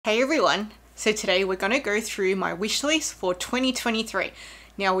Hey everyone, so today we're going to go through my wish list for 2023.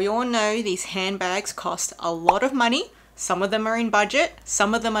 Now we all know these handbags cost a lot of money. Some of them are in budget,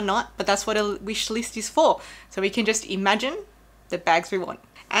 some of them are not, but that's what a wish list is for. So we can just imagine the bags we want.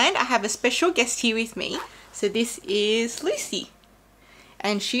 And I have a special guest here with me. So this is Lucy.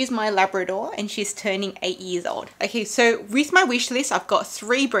 And she's my Labrador and she's turning 8 years old. Okay, so with my wish list, I've got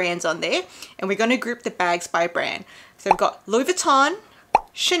 3 brands on there and we're going to group the bags by brand. So I've got Louis Vuitton,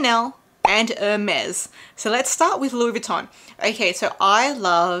 Chanel and Hermes. So let's start with Louis Vuitton. Okay, so I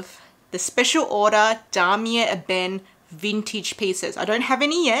love the special order Damier Ebene vintage pieces. I don't have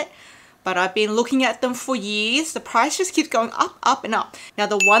any yet, but I've been looking at them for years. The price just keeps going up, up and up. Now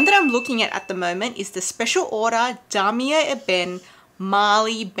the one that I'm looking at the moment is the special order Damier Ebene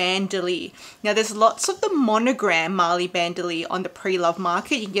Marley Bandouliere. Now there's lots of the monogram Marley Bandouliere on the pre-love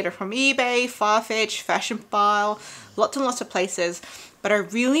market. You can get it from eBay, Farfetch, Fashion File, lots and lots of places. But I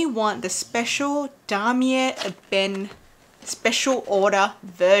really want the special Damier Ebene special order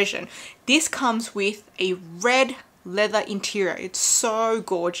version. This comes with a red leather interior. It's so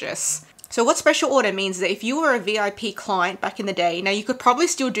gorgeous. So what special order means is that if you were a VIP client back in the day, now you could probably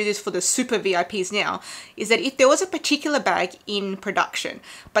still do this for the super VIPs now, is that if there was a particular bag in production,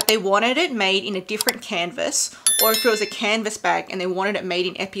 but they wanted it made in a different canvas, or if it was a canvas bag and they wanted it made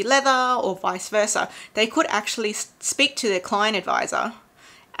in epi leather or vice versa, they could actually speak to their client advisor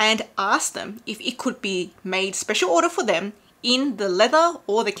and ask them if it could be made special order for them in the leather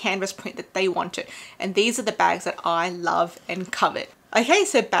or the canvas print that they wanted. And these are the bags that I love and covet. Okay,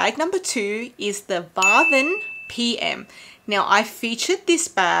 so bag number 2 is the Vavin PM. Now I featured this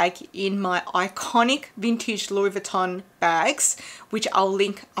bag in my iconic vintage Louis Vuitton bags, which I'll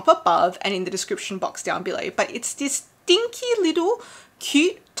link up above and in the description box down below. But it's this dinky little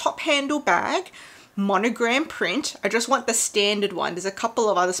cute top handle bag, monogram print. I just want the standard one. There's a couple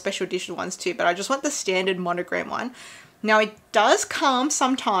of other special edition ones too, but I just want the standard monogram one. Now it does come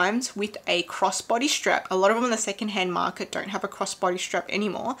sometimes with a crossbody strap. A lot of them in the secondhand market don't have a crossbody strap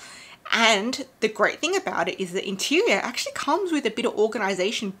anymore. And the great thing about it is the interior actually comes with a bit of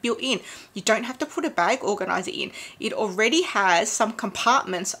organization built in. You don't have to put a bag organizer in. It already has some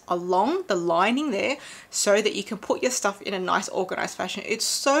compartments along the lining there so that you can put your stuff in a nice organized fashion. It's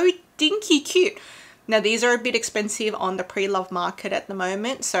so dinky cute. Now these are a bit expensive on the pre-love market at the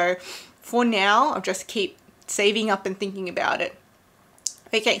moment. So for now, I'll just keep saving up and thinking about it.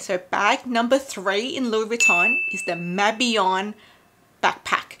 Okay, so bag number 3 in Louis Vuitton is the Mabillon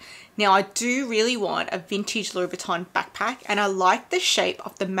Backpack. Now I do really want a vintage Louis Vuitton backpack and I like the shape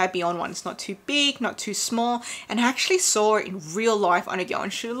of the Mabillon one. It's not too big, not too small, and I actually saw it in real life on a girl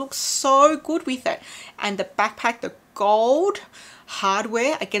and she looks so good with it. And the backpack, the gold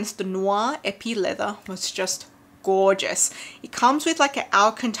hardware against the noir epi leather was just gorgeous. It comes with like an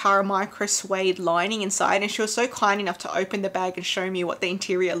Alcantara micro suede lining inside, and she was so kind enough to open the bag and show me what the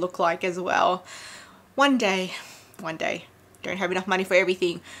interior looked like as well. One day. Don't have enough money for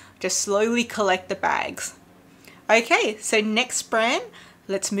everything. Just slowly collect the bags. Okay, so next brand,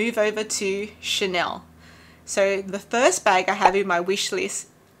 let's move over to Chanel. So the first bag I have in my wish list,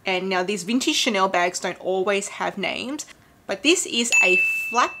 and now these vintage Chanel bags don't always have names, but this is a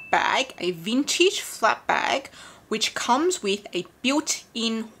flap bag, a vintage flap bag, which comes with a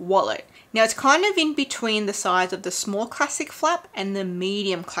built-in wallet. Now it's kind of in between the size of the small classic flap and the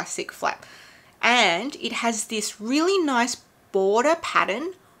medium classic flap. And it has this really nice border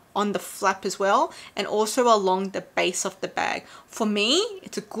pattern on the flap as well, and also along the base of the bag. For me,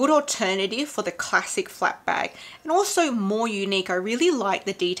 it's a good alternative for the classic flap bag and also more unique. I really like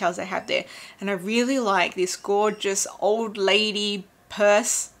the details they have there, and I really like this gorgeous old lady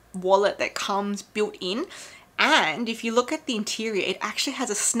purse wallet that comes built in. And if you look at the interior, it actually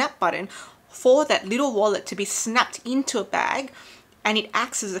has a snap button for that little wallet to be snapped into a bag, and it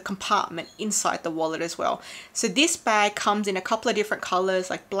acts as a compartment inside the wallet as well. So this bag comes in a couple of different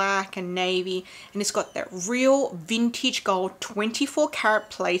colors like black and navy, and it's got that real vintage gold 24 karat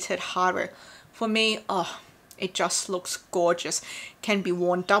plated hardware. For me, oh, it just looks gorgeous. Can be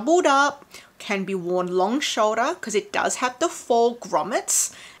worn doubled up, can be worn long shoulder because it does have the 4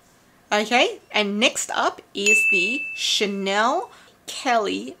 grommets. Okay, and next up is the Chanel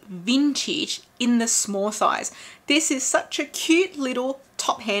Kelly Vintage in the small size. This is such a cute little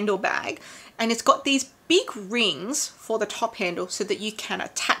top handle bag, and it's got these big rings for the top handle so that you can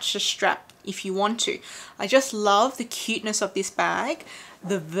attach the strap if you want to. I just love the cuteness of this bag,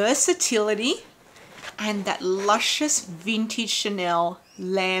 the versatility, and that luscious vintage Chanel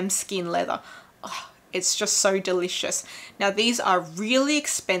lambskin leather. Oh, It's just so delicious. Now these are really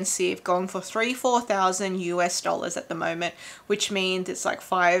expensive, going for 3,000-4,000 US dollars at the moment, which means it's like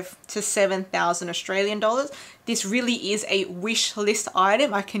 5,000 to 7,000 Australian dollars. This really is a wish list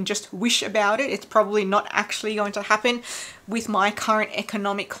item. I can just wish about it. It's probably not actually going to happen with my current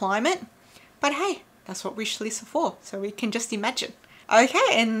economic climate, but hey, that's what wish lists are for, so we can just imagine. Okay,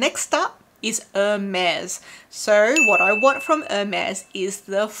 and next up is Hermes. So what I want from Hermes is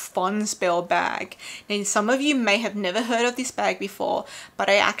the Fonsbelle bag. Now some of you may have never heard of this bag before, but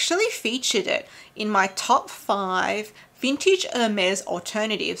I actually featured it in my top 5 vintage Hermes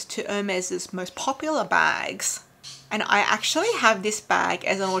alternatives to Hermes's most popular bags. And I actually have this bag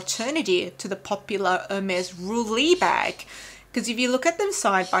as an alternative to the popular Hermes Roulis bag, because if you look at them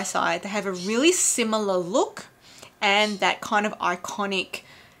side by side, they have a really similar look and that kind of iconic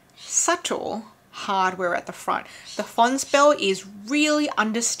subtle hardware at the front. The Fonsbelle is really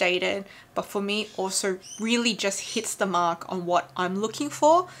understated, but for me also really just hits the mark on what I'm looking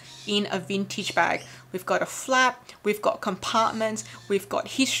for in a vintage bag. We've got a flap, we've got compartments, we've got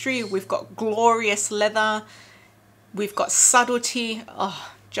history, we've got glorious leather, we've got subtlety.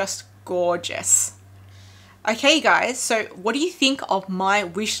 Oh, just gorgeous. Okay guys, so what do you think of my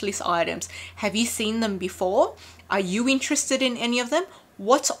wish list items? Have you seen them before? Are you interested in any of them?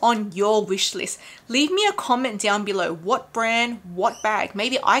 What's on your wish list? Leave me a comment down below. What brand, what bag?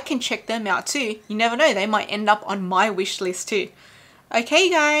 Maybe I can check them out too. You never know, they might end up on my wish list too. Okay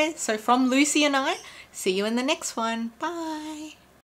guys, so from Lucy and I, see you in the next one. Bye.